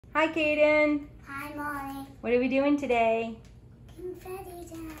Hi, Kaden. Hi, Molly. What are we doing today? Confetti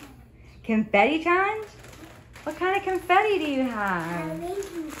time. Confetti challenge? What kind of confetti do you have? Halloween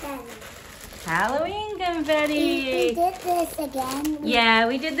confetti. Halloween confetti. We did this again. Yeah,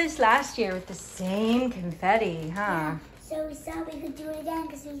 we did this last year with the same confetti, huh? Yeah. So we thought we could do it again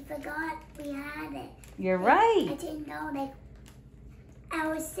because we forgot we had it. You're right. I didn't know, I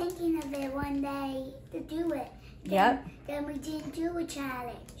was thinking of it one day to do it. Yep. Then we didn't do a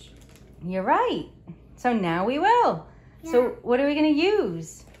challenge. You're right. So now we will. Yeah. So what are we going to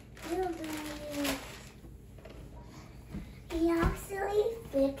use? We're going to use... We actually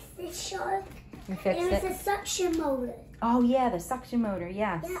fixed the shark. You fixed It it? was a suction motor. Oh, yeah, the suction motor,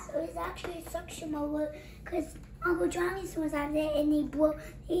 yes. Yeah, it was actually a suction motor because Uncle Johnny's was out there and he broke.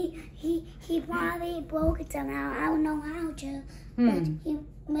 He probably broke it somehow. I don't know how to. But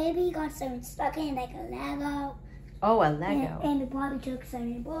maybe he got something stuck in like a Lego. Oh, a Lego. And he probably took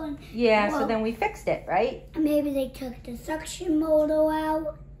something bone. Yeah, Well, so then we fixed it, right? maybe they took the suction motor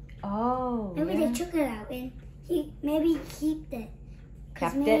out. Oh, Maybe yeah. they took it out and maybe kept it.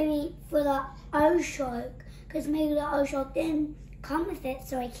 Because Kept it? maybe for the ice shark. Because maybe the ice shark didn't come with it,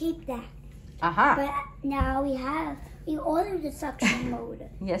 so I keep that. Uh-huh. But now we ordered the suction motor.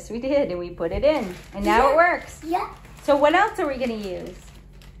 Yes, we did, and we put it in, and now it works. Yeah. So what else are we going to use?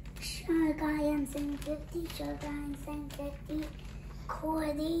 Shark Iron 750, Shark Iron 750,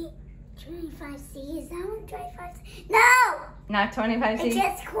 Cordy, 25C. Is that one 25C? No! Not 25C? It's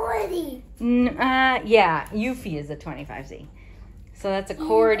just Cordy. Yeah, Eufy is a 25C. So that's a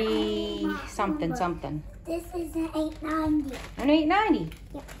Cordy Yeah, something something. This is an 890. An 890?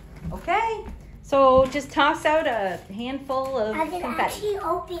 Yeah. Okay. So just toss out a handful of I can confetti. actually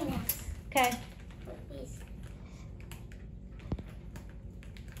open it. Okay. Please.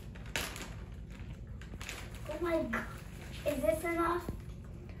 Oh my God. Is this enough?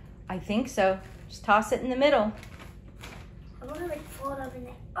 I think so. Just toss it in the middle. I want to like fold up in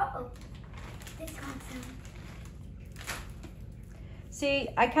there. Uh-oh. This got some. See,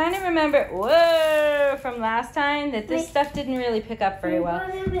 I kind of remember, whoa, from last time that this stuff didn't really pick up very well.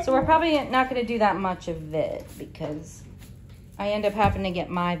 So we're probably not going to do that much of it because I end up having to get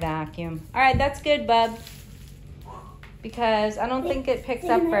my vacuum. All right, that's good, bub. Because I don't think it picks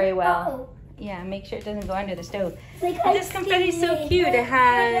up very well. Yeah, make sure it doesn't go under the stove. Like But this confetti is so cute. It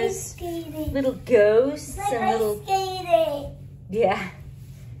has little ghosts and little, yeah,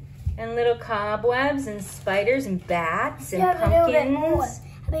 and little cobwebs and spiders and bats and pumpkins.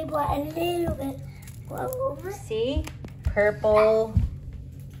 I brought a little bit more over. See? Purple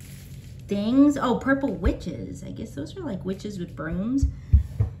things. Oh, purple witches. I guess those are like witches with brooms.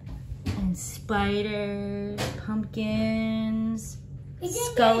 And spiders, pumpkins,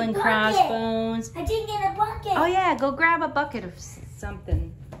 skull and crossbones. I didn't get a bucket. Oh yeah, go grab a bucket of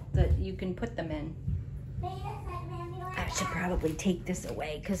something that you can put them in. I should probably take this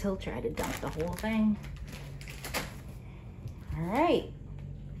away because he'll try to dump the whole thing. All right.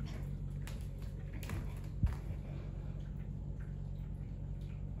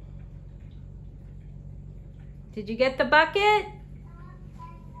 Did you get the bucket?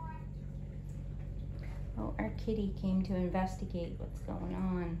 Oh, our kitty came to investigate what's going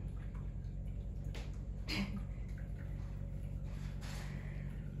on.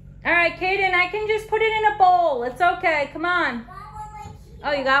 All right, Kaden, I can just put it in a bowl. It's okay. Come on.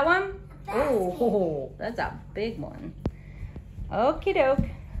 Oh, you got one? Oh, that's a big one. Okie doke.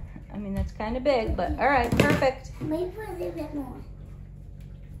 I mean, that's kind of big, but all right, perfect. Maybe a little bit more.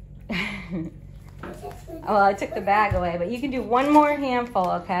 Well, I took the bag away, but you can do one more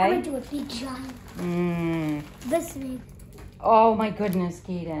handful, okay? I'm going to do a big giant. This big. Oh, my goodness,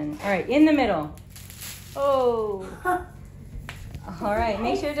 Kaden. All right, in the middle. Oh. All right,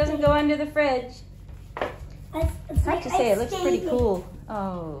 make sure it doesn't go under the fridge. It's I have to say, it looks pretty cool.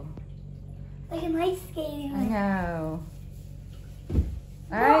 Oh. Like an ice skating. I know.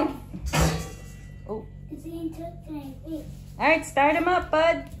 All right. Oh. It's being took today. Wait. All right, start him up,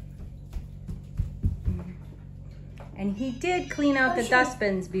 bud. And he did clean out the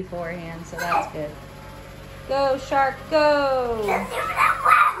dustbins beforehand, so that's good. Go, shark, go. It doesn't even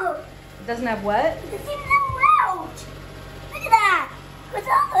have road. It doesn't have what? It doesn't even have road. Look at that. What's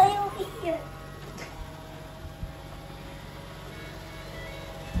all the way over here?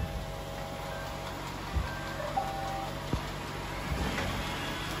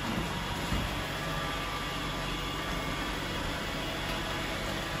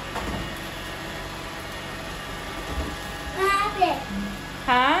 What happened?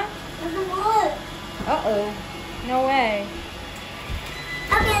 Huh? There's a wood. Uh-oh. No way.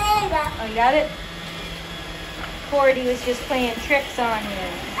 Okay, there you go. Oh, you got it? Cordy was just playing tricks on you.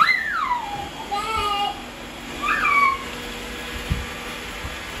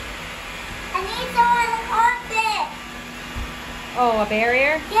 Oh, a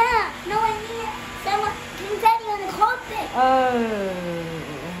barrier? Yeah. No, I need someone confetti on the carpet. Oh.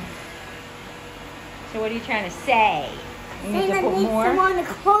 So what are you trying to say? You need to put more? Some on the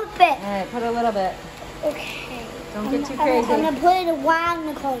carpet. All right, put a little bit. Okay. Don't get too crazy. I'm going to put it around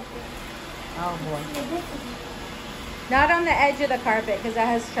the carpet. Oh, boy. Not on the edge of the carpet because that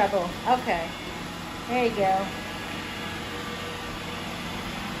has trouble. Okay. There you go.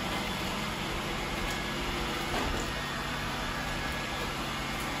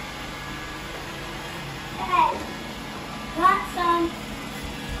 Okay. Got some.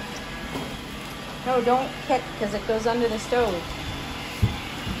 No, don't kick because it goes under the stove.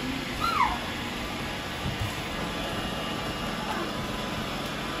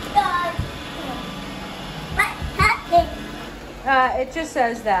 It just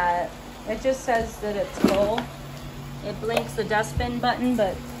says that. It just says that it's full. It blinks the dustbin button,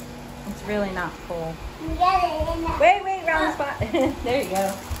 but it's really not full. Wait, wrong spot. There you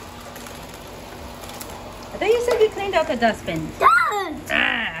go. I thought you said you cleaned out the dustbin.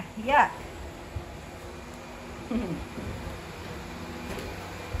 Ah, yuck.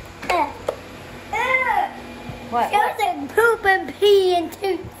 What? It was like poop and pee and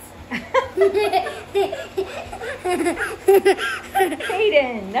toots.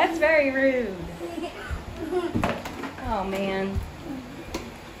 Hayden, that's very rude. Oh man.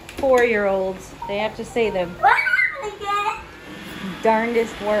 4-year-olds, they have to say the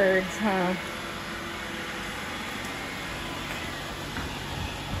darndest words, huh?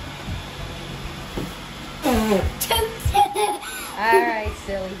 All right,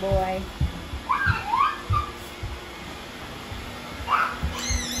 silly boy.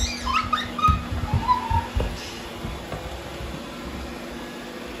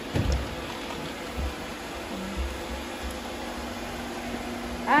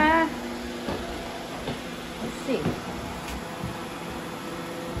 Let's see.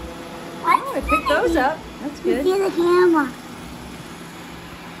 Oh, I picked those up. That's good. See the camera.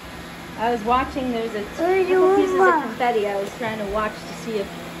 I was watching, there's a couple pieces of confetti. I was trying to watch to see if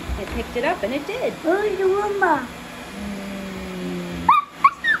it picked it up, and it did. Where's the Roomba?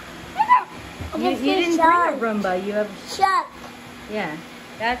 You didn't bring a Roomba. You have... Shark. Yeah,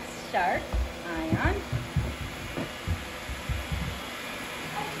 that's Shark. Ion.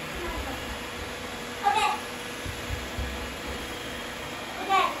 Okay.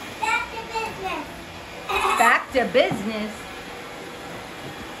 Okay, back to business. Back to business.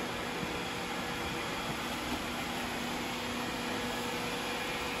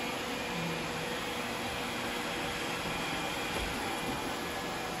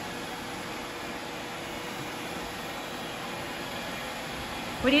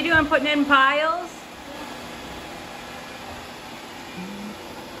 What are you doing, putting it in piles?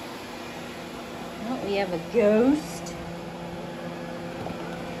 Oh, we have a ghost.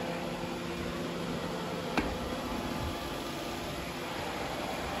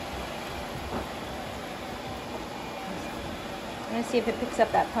 I'm gonna see if it picks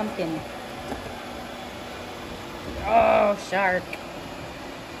up that pumpkin. Oh, shark.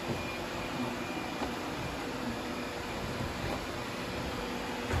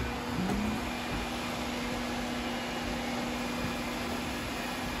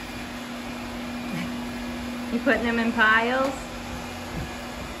 You putting them in piles?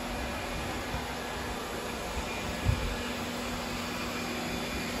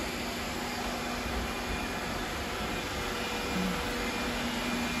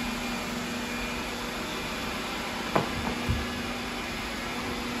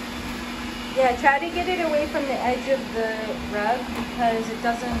 Yeah, try to get it away from the edge of the rug because it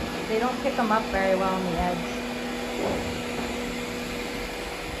doesn't, they don't pick them up very well on the edge.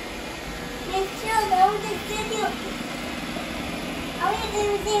 Are we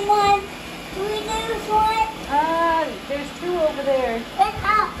doing the same one? Do we do this one? There's 2 over there. Let's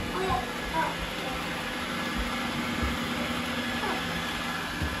up.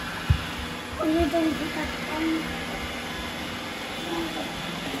 Oh, you're doing this up.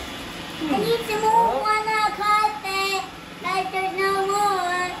 I need some more on the carpet. Like there's no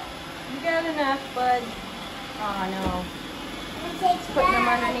more. You got enough, bud. Oh no. It takes Putting them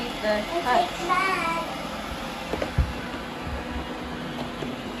underneath the huts.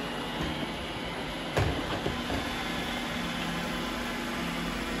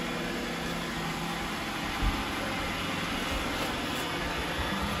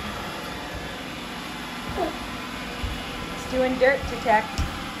 It's doing dirt detect.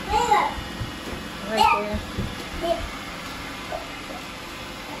 Right there.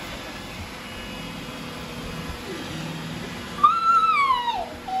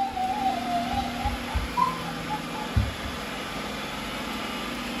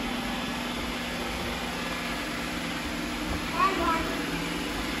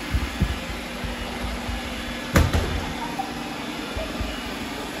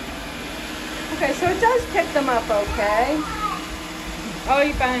 Okay, so it does pick them up okay. Oh,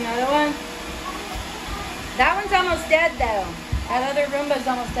 you found another one? That one's almost dead though. That other Roomba's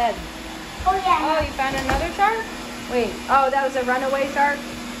almost dead. Oh yeah. Oh, you found another shark? Wait, oh, that was a runaway shark?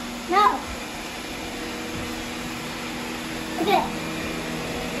 No. Okay.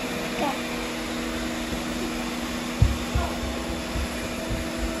 Okay.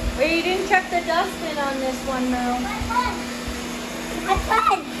 Wait, you didn't check the dustbin on this one though. My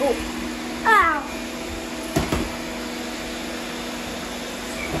friend. Oh. Oh.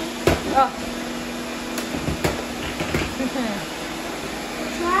 Oh.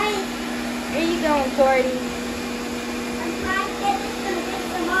 Trying. Where you going, Corey? I'm trying to get this to pick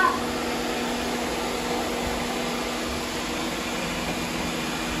them up.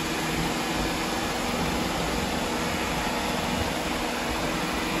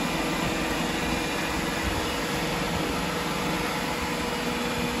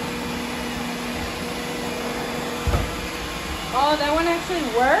 Oh, that one actually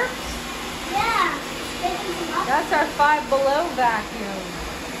works? Yeah. Picking them up. That's our Five Below vacuum.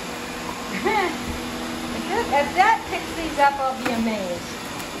 If that picks these up, I'll be amazed.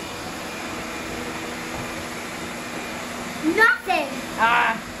 Nothing.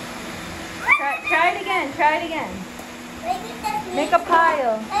 Ah. Try it again. Try it again. Maybe this needs Make a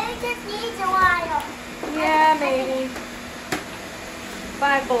pile. Maybe this needs a while. Yeah, maybe.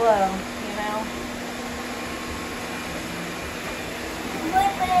 Five Below, you know. What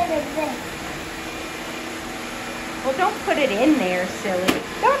is this? Well, don't put it in there, silly.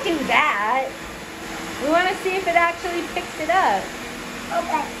 Don't do that. We want to see if it actually picks it up.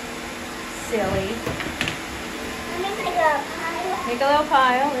 Okay. Silly. Let me make a pile. Make a little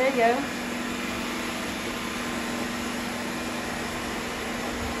pile. There you go.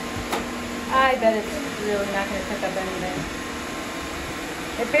 I bet it's really not going to pick up anything.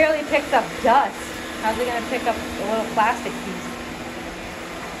 It barely picks up dust. How's it going to pick up a little plastic piece?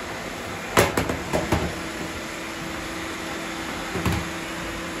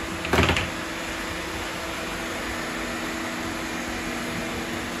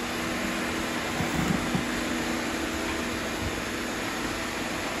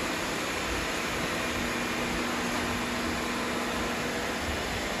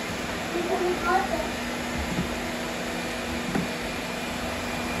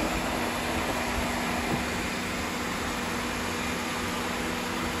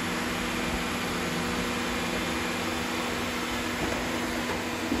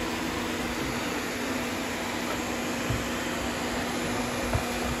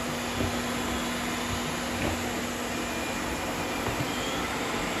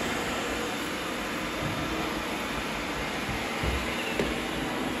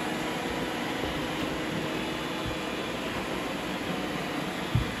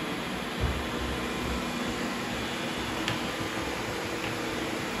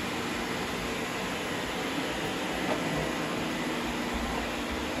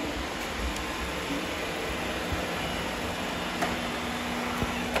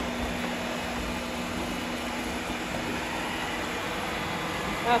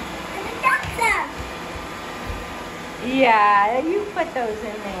 Oh. And the doctor. Yeah, you put those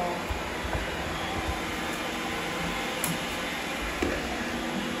in there.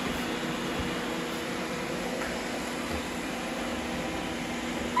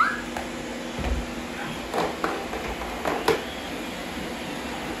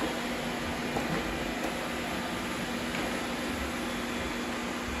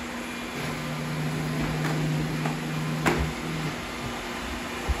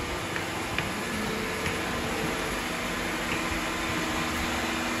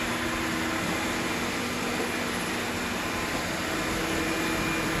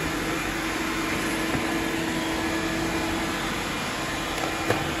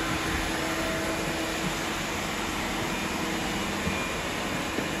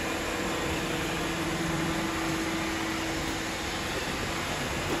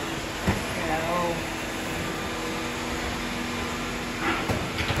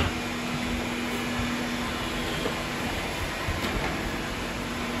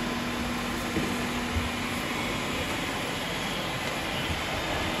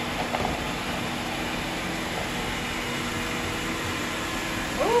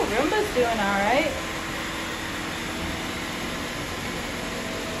 Roomba's doing all right.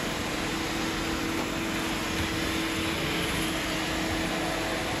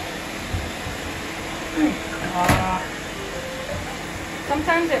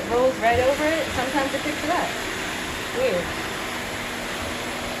 Sometimes it rolls right over it, sometimes it picks it up. Weird.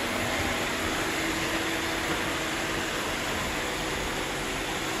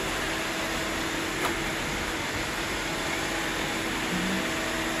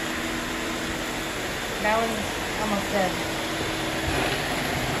 That one's almost dead.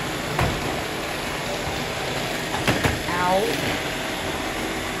 Ow.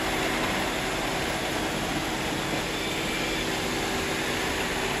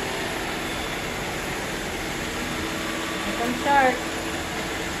 Here comes Shark.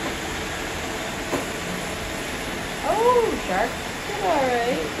 Oh, Shark. Did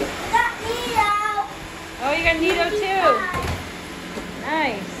alright. Got Nito. Oh, you got Nito too.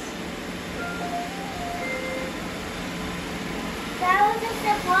 Nice. That was a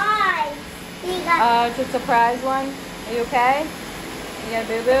surprise. He got. Oh, it's a surprise one. Are you okay? You got a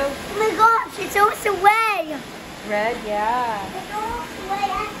boo-boo? Oh my gosh, it's almost away. Red, yeah. It's almost away.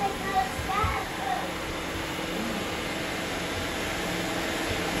 I think I was sad.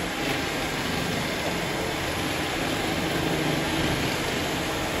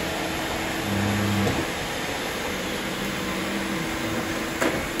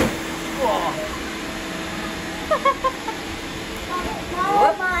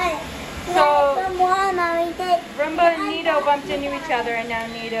 So, Rumba and Nito bumped into each other and now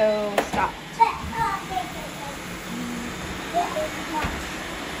Nito stopped.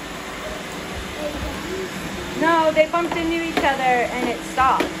 No, they bumped into each other and it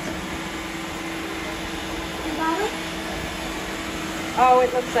stopped. Oh,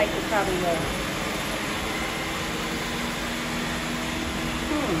 it looks like it probably will.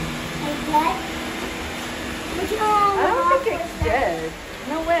 I don't think it's dead.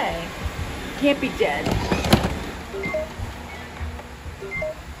 No way. Can't be dead.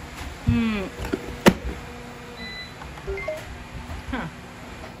 Huh.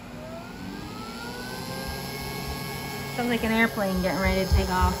 Sounds like an airplane getting ready to take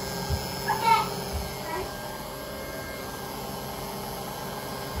off.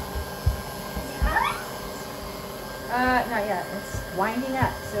 Not yet. It's winding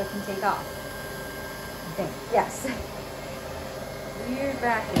up so it can take off. I think. Yes. Weird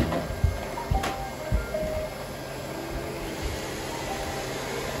vacuum.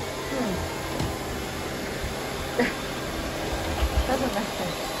 Doesn't look like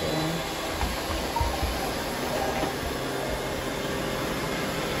it's doing.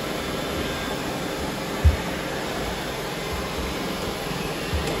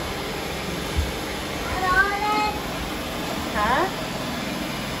 Huh?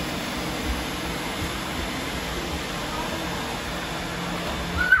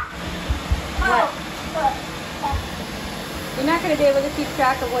 What? You're not going to be able to keep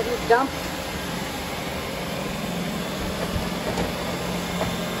track of what you've dumped.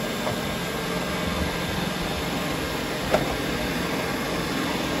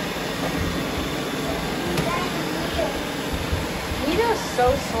 Nito's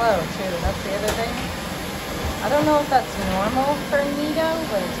so slow too, that's the other thing. I don't know if that's normal for Nito,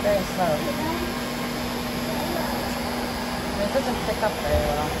 but it's very slow. It doesn't pick up very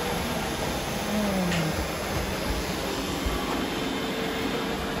well.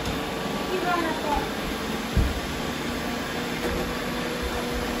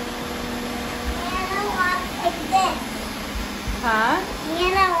 Huh?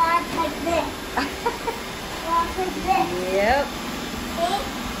 Nana walks like this. Walks like this. Yep. See?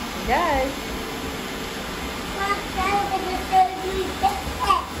 It does.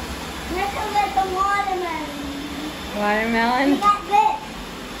 Look at the watermelon. Watermelon? We got this.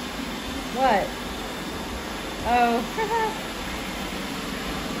 What? Oh.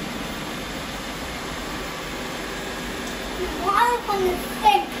 Water from the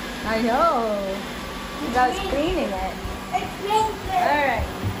sink. I know. You guys cleaning it. It's green. Alright.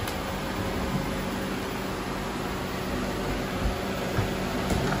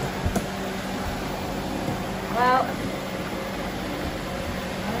 Well,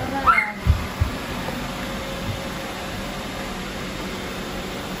 I don't know.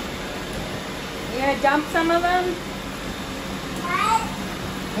 You gonna dump some of them? What?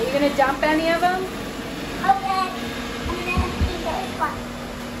 Are you gonna dump any of them? Okay. I'm gonna see this one.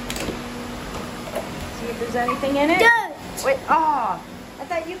 See if there's anything in it? Dirt. Wait, oh, I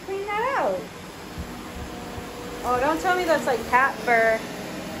thought you cleaned that out. Oh, don't tell me that's like cat fur.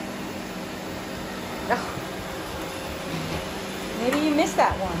 Oh. Maybe you missed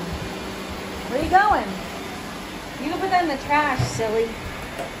that one. Where are you going? You can put that in the trash, silly.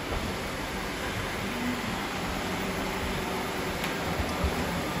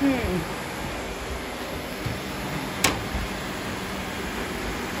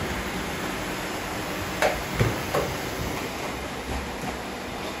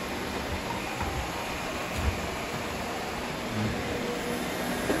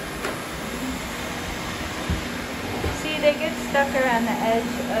 See, they get stuck around the edge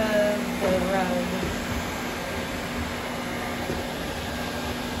of the rug.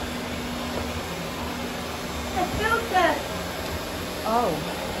 Oh.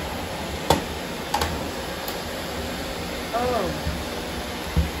 Oh.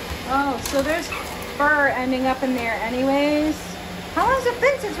 Oh, so there's fur ending up in there anyways. How long has it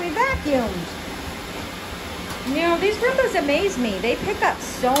been since we vacuumed? You know, these Roombas amaze me. They pick up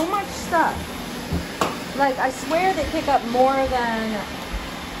so much stuff. Like, I swear they pick up more than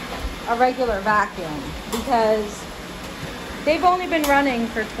a regular vacuum because they've only been running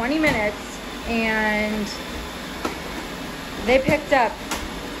for 20 minutes and they picked up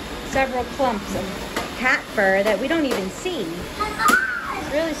several clumps of cat fur that we don't even see.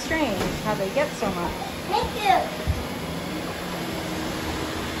 It's really strange how they get so much. Thank you.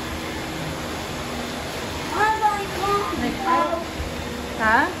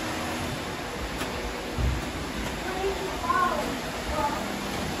 Huh?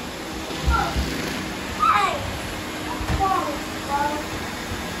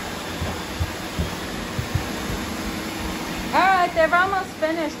 Alright, they're almost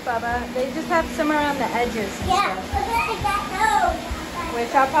finished, Bubba. They just have some around the edges and Yeah, stuff, but then I got those.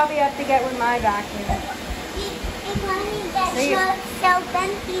 which I'll probably have to get with my vacuum. So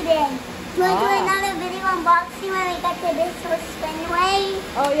fancy then. You want to do another video unboxing when we get to this spinway?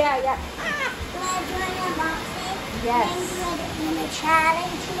 Oh, yeah, yeah. You want to do an unboxing? Yes. And do it in the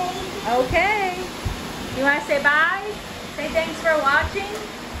challenge today? Okay. You want to say bye? Say thanks for watching?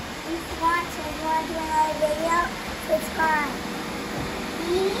 If you want to do another video, subscribe.